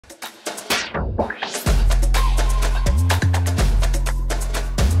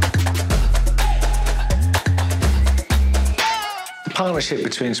partnership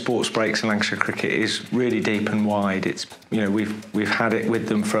between Sports Breaks and Lancashire Cricket is really deep and wide. It's, you know, we've had it with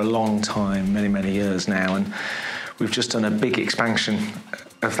them for a long time, many years now, and we've just done a big expansion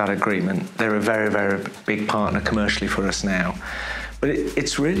of that agreement. They're a very big partner commercially for us now. But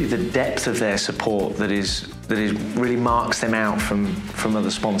it's really the depth of their support that really marks them out from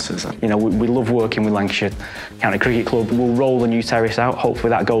other sponsors. You know, we love working with Lancashire County Cricket Club. We'll roll the new terrace out. Hopefully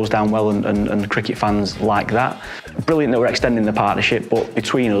that goes down well and cricket fans like that. Brilliant that we're extending the partnership, but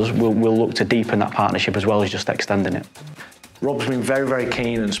between us, we'll look to deepen that partnership as well as just extending it. Rob's been very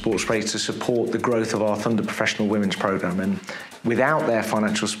keen and Sports Breaks to support the growth of our Thunder Professional Women's programme, and without their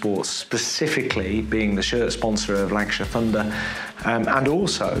financial support, specifically being the shirt sponsor of Lancashire Thunder, and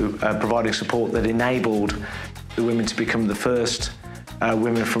also providing support that enabled the women to become the first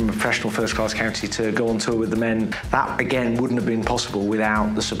women from a professional first-class county to go on tour with the men. That, again, wouldn't have been possible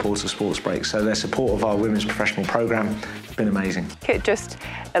without the support of Sports Breaks. So their support of our women's professional programme has been amazing. It just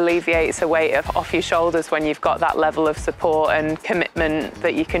alleviates a weight off your shoulders when you've got that level of support and commitment,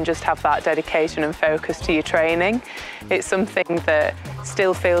 that you can just have that dedication and focus to your training. It's something that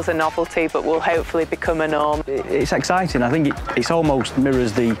still feels a novelty but will hopefully become a norm. It's exciting. I think it almost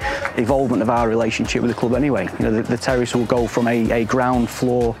mirrors the evolvement of our relationship with the club anyway. You know, the terrace will go from a ground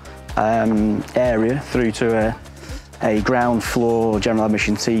floor area through to a ground floor general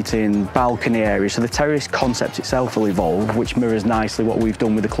admission seating balcony area, so the terrace concept itself will evolve, which mirrors nicely what we've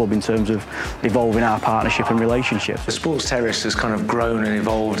done with the club in terms of evolving our partnership and relationship. The sports terrace has kind of grown and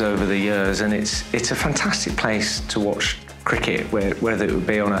evolved over the years, and it's a fantastic place to watch cricket, whether it would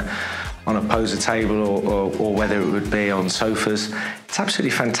be on a poser table or whether it would be on sofas. It's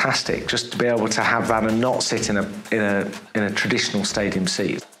absolutely fantastic just to be able to have that and not sit in a traditional stadium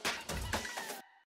seat.